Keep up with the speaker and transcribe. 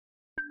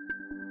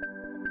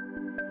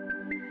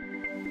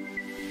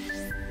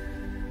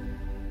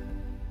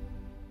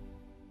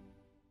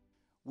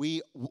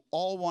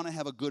all want to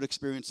have a good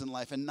experience in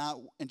life and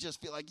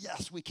just feel like,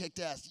 yes, we kicked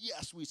ass,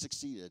 yes, we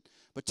succeeded.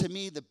 But to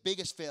me, the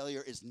biggest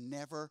failure is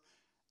never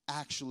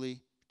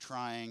actually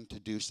trying to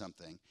do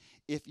something.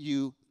 If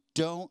you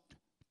don't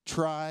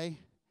try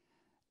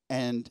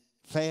and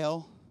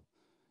fail,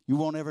 you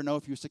won't ever know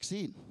if you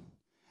succeed.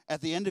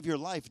 At the end of your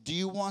life, do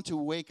you want to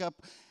wake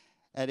up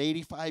at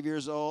 85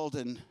 years old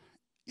and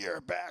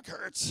your back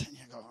hurts? And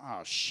you go,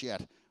 oh,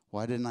 shit,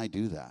 why didn't I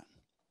do that?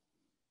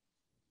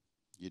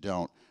 You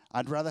don't.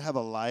 I'd rather have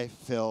a life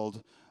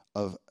filled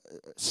of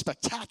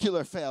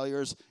spectacular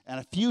failures and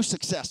a few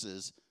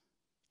successes,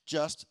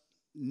 just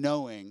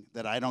knowing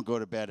that I don't go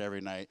to bed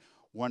every night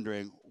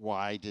wondering,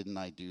 why didn't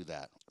I do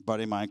that? A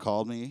buddy of mine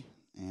called me,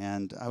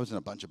 and I was in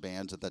a bunch of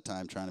bands at that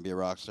time trying to be a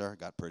rock star.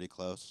 Got pretty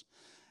close.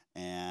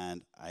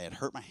 And I had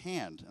hurt my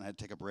hand, and I had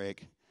to take a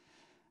break.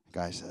 The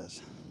guy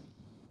says,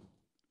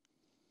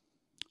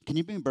 can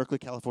you be in Berkeley,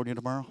 California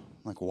tomorrow?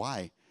 I'm like,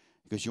 why?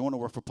 He goes, you want to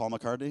work for Paul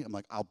McCartney? I'm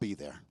like, I'll be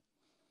there.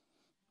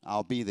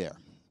 I'll be there.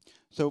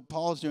 So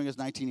Paul is doing his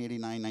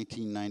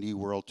 1989-1990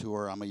 world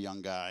tour. I'm a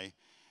young guy.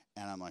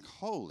 And I'm like,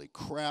 holy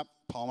crap,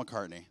 Paul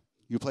McCartney.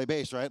 You play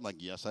bass, right? I'm like,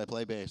 yes, I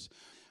play bass.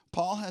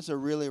 Paul has a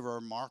really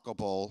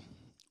remarkable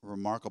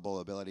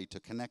ability to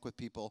connect with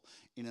people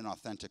in an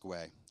authentic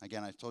way.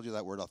 Again, I told you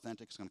that word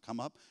authentic is going to come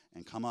up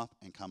and come up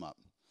and come up.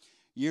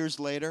 Years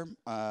later,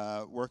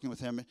 working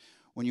with him,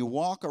 when you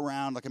walk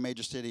around like a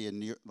major city, in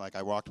New York, like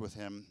I walked with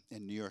him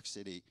in New York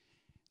City,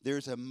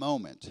 there's a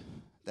moment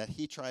that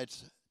he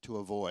tries to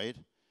avoid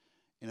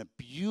in a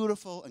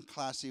beautiful and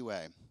classy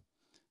way.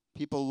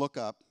 People look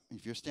up.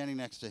 If you're standing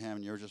next to him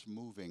and you're just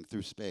moving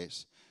through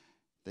space,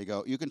 they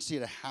go, you can see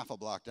it a half a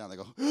block down. They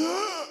go,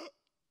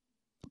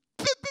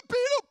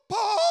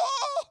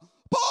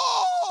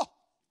 Paul!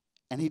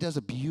 And he does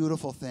a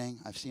beautiful thing.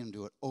 I've seen him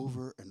do it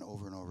over and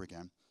over and over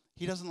again.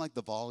 He doesn't like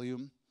the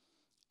volume,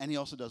 and he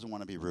also doesn't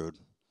want to be rude.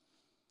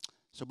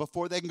 So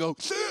before they can go,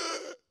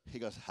 he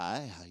goes,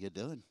 hi, how you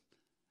doing?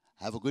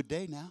 Have a good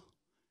day now.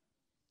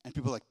 And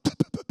people are like,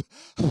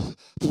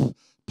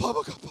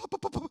 Paul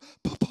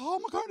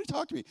McCartney,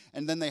 talk to me.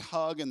 And then they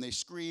hug and they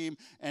scream,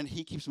 and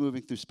he keeps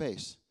moving through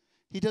space.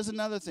 He does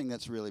another thing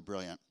that's really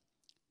brilliant.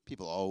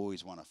 People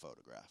always want a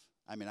photograph.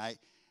 I mean, I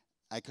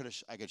could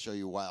show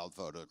you wild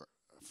photos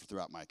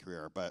throughout my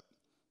career, but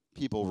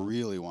people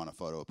really want a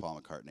photo of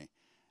Paul McCartney.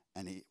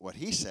 And what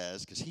he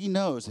says, because he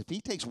knows if he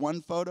takes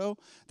one photo,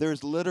 there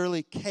is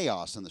literally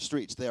chaos in the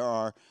streets.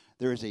 There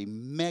is a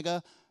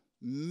mega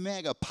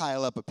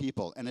pileup of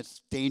people, and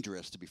it's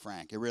dangerous, to be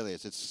frank. It really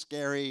is. It's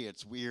scary.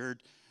 It's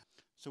weird.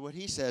 So what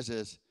he says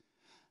is,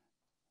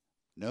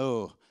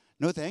 no,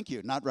 thank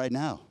you. Not right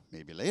now.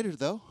 Maybe later,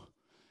 though.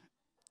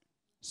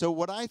 So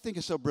what I think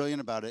is so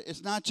brilliant about it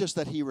is not just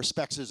that he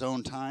respects his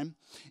own time.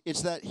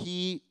 It's that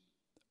he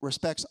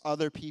respects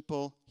other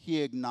people.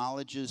 He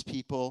acknowledges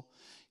people.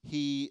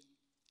 He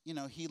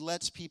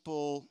lets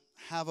people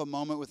have a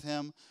moment with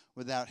him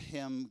without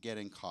him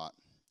getting caught.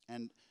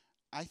 And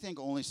I think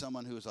only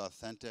someone who is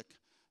authentic,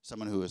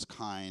 someone who is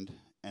kind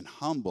and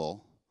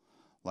humble,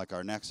 like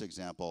our next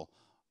example,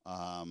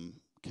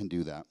 can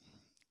do that.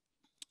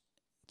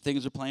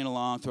 Things are playing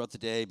along throughout the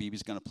day.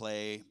 BB's going to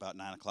play about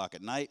 9 o'clock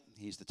at night.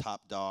 He's the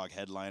top dog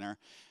headliner.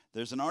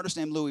 There's an artist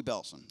named Louis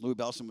Bellson. Louis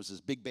Bellson was this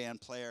big band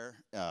player,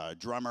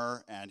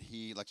 drummer, and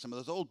he, like some of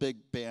those old big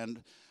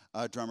band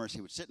drummers,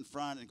 he would sit in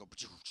front and go,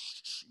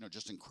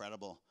 just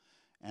incredible.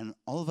 And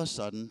all of a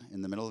sudden,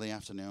 in the middle of the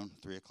afternoon,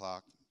 3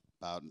 o'clock,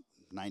 about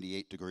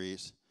 98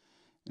 degrees,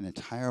 an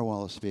entire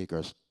wall of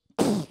speakers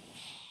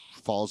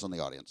falls on the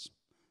audience.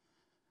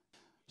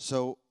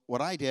 So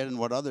what I did and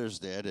what others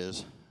did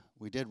is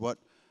we did what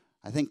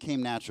I think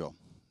came natural.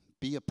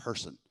 Be a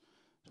person.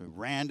 So we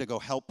ran to go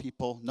help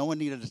people. No one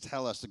needed to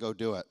tell us to go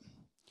do it.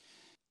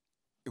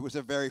 It was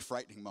a very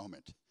frightening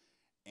moment.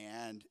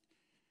 And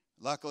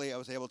luckily, I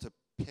was able to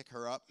pick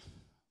her up,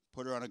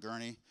 put her on a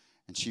gurney,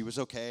 and she was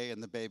okay.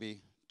 And the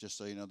baby, just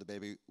so you know, the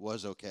baby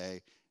was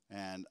okay.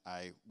 And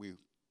we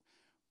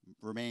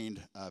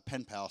remained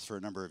pen pals for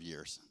a number of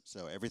years.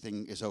 So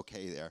everything is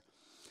okay there.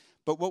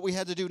 But what we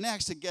had to do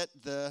next to get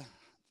the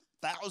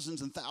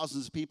thousands and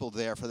thousands of people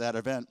there for that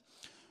event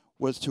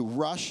was to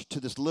rush to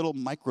this little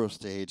micro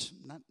stage,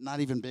 not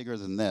even bigger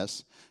than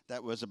this,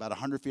 that was about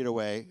 100 feet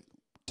away,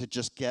 to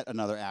just get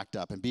another act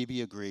up. And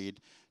BB agreed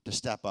to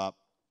step up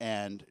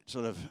and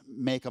sort of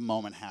make a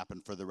moment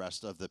happen for the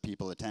rest of the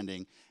people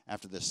attending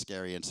after this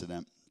scary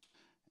incident.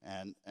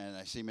 And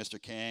I see Mr.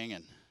 King,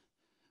 and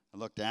I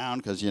look down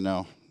because,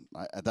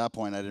 at that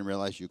point I didn't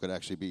realize you could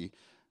actually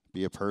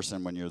be a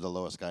person when you're the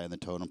lowest guy in the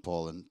totem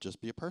pole, and just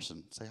be a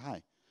person, say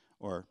hi,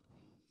 or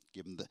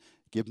give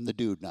him the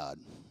dude nod.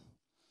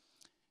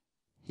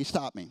 He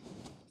stopped me,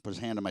 put his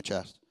hand on my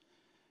chest.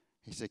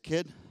 He said,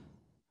 kid,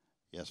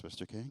 yes,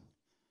 Mr. King,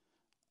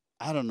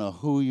 I don't know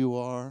who you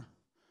are.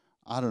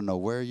 I don't know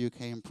where you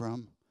came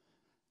from,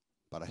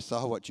 but I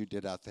saw what you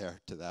did out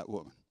there to that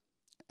woman.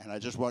 And I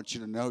just want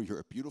you to know you're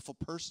a beautiful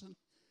person,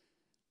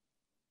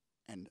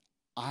 and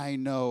I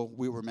know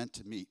we were meant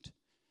to meet.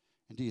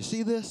 And do you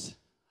see this?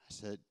 I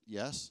said,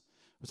 yes.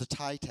 It was a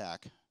tie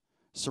tack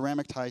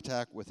ceramic tie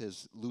tack with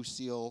his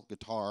Lucille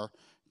guitar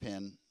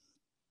pin.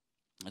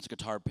 It's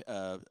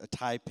a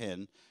tie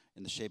pin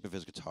in the shape of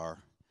his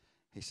guitar.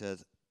 He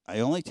says, I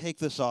only take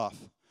this off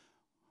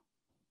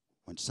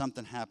when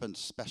something happens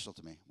special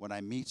to me, when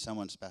I meet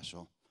someone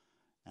special,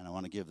 and I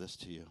want to give this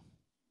to you.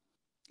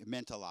 It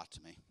meant a lot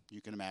to me.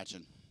 You can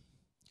imagine.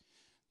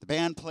 The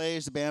band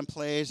plays.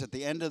 At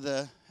the end of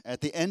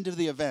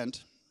the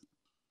event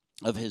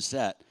of his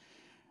set,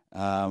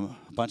 a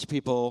bunch of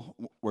people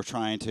were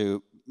trying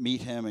to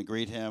meet him and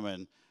greet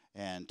him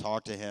and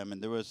talk to him.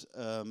 And there was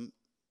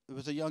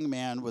a young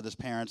man with his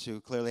parents who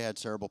clearly had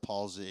cerebral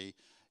palsy,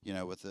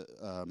 with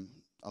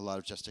a lot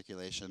of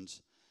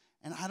gesticulations.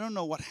 And I don't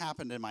know what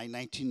happened in my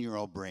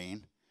 19-year-old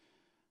brain.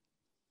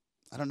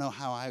 I don't know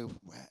how I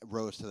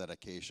rose to that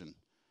occasion.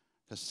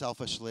 Because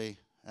selfishly,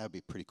 that would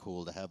be pretty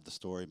cool to have the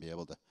story and be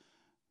able to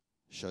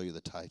show you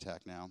the tie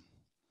tack now.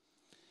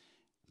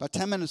 About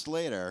 10 minutes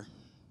later,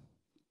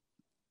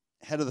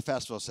 head of the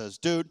festival says,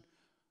 dude,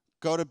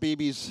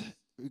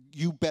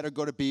 you better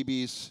go to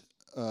BB's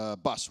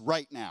bus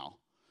right now.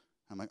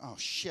 I'm like, oh,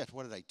 shit,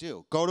 what did I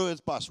do? Go to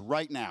his bus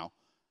right now.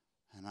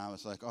 And I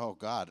was like, oh,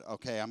 God,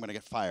 okay, I'm going to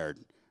get fired.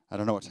 I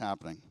don't know what's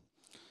happening.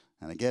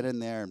 And I get in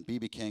there, and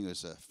BB King,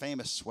 who's a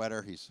famous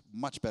sweater, he's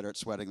much better at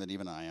sweating than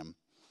even I am,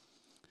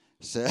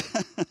 so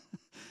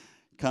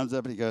comes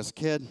up and he goes,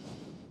 kid,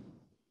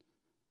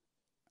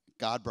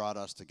 God brought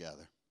us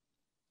together.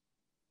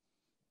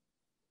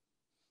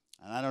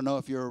 And I don't know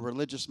if you're a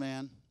religious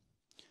man,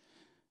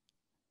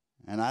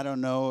 and I don't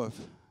know if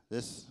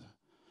this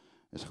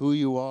is who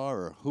you are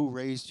or who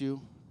raised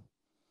you,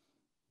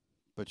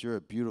 but you're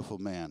a beautiful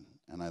man,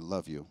 and I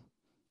love you.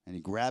 And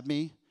he grabbed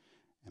me,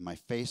 and my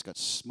face got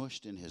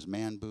smushed in his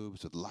man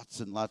boobs with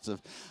lots and lots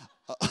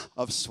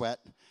of sweat.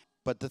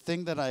 But the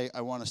thing that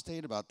I want to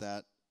state about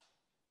that,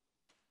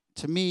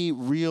 to me,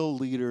 real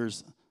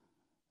leaders,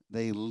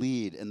 they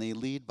lead, and they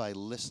lead by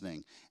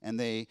listening. And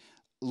they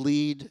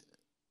lead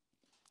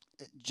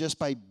just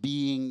by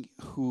being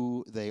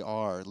who they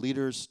are.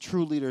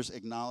 True leaders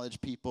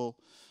acknowledge people.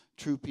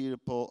 True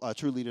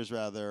leaders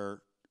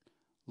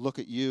look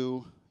at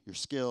you, your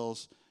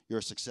skills,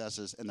 your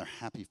successes, and they're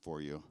happy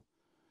for you.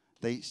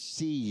 They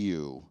see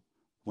you.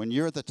 When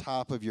you're at the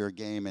top of your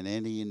game in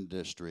any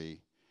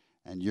industry,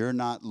 and you're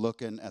not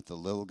looking at the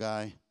little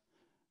guy,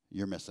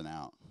 you're missing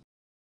out.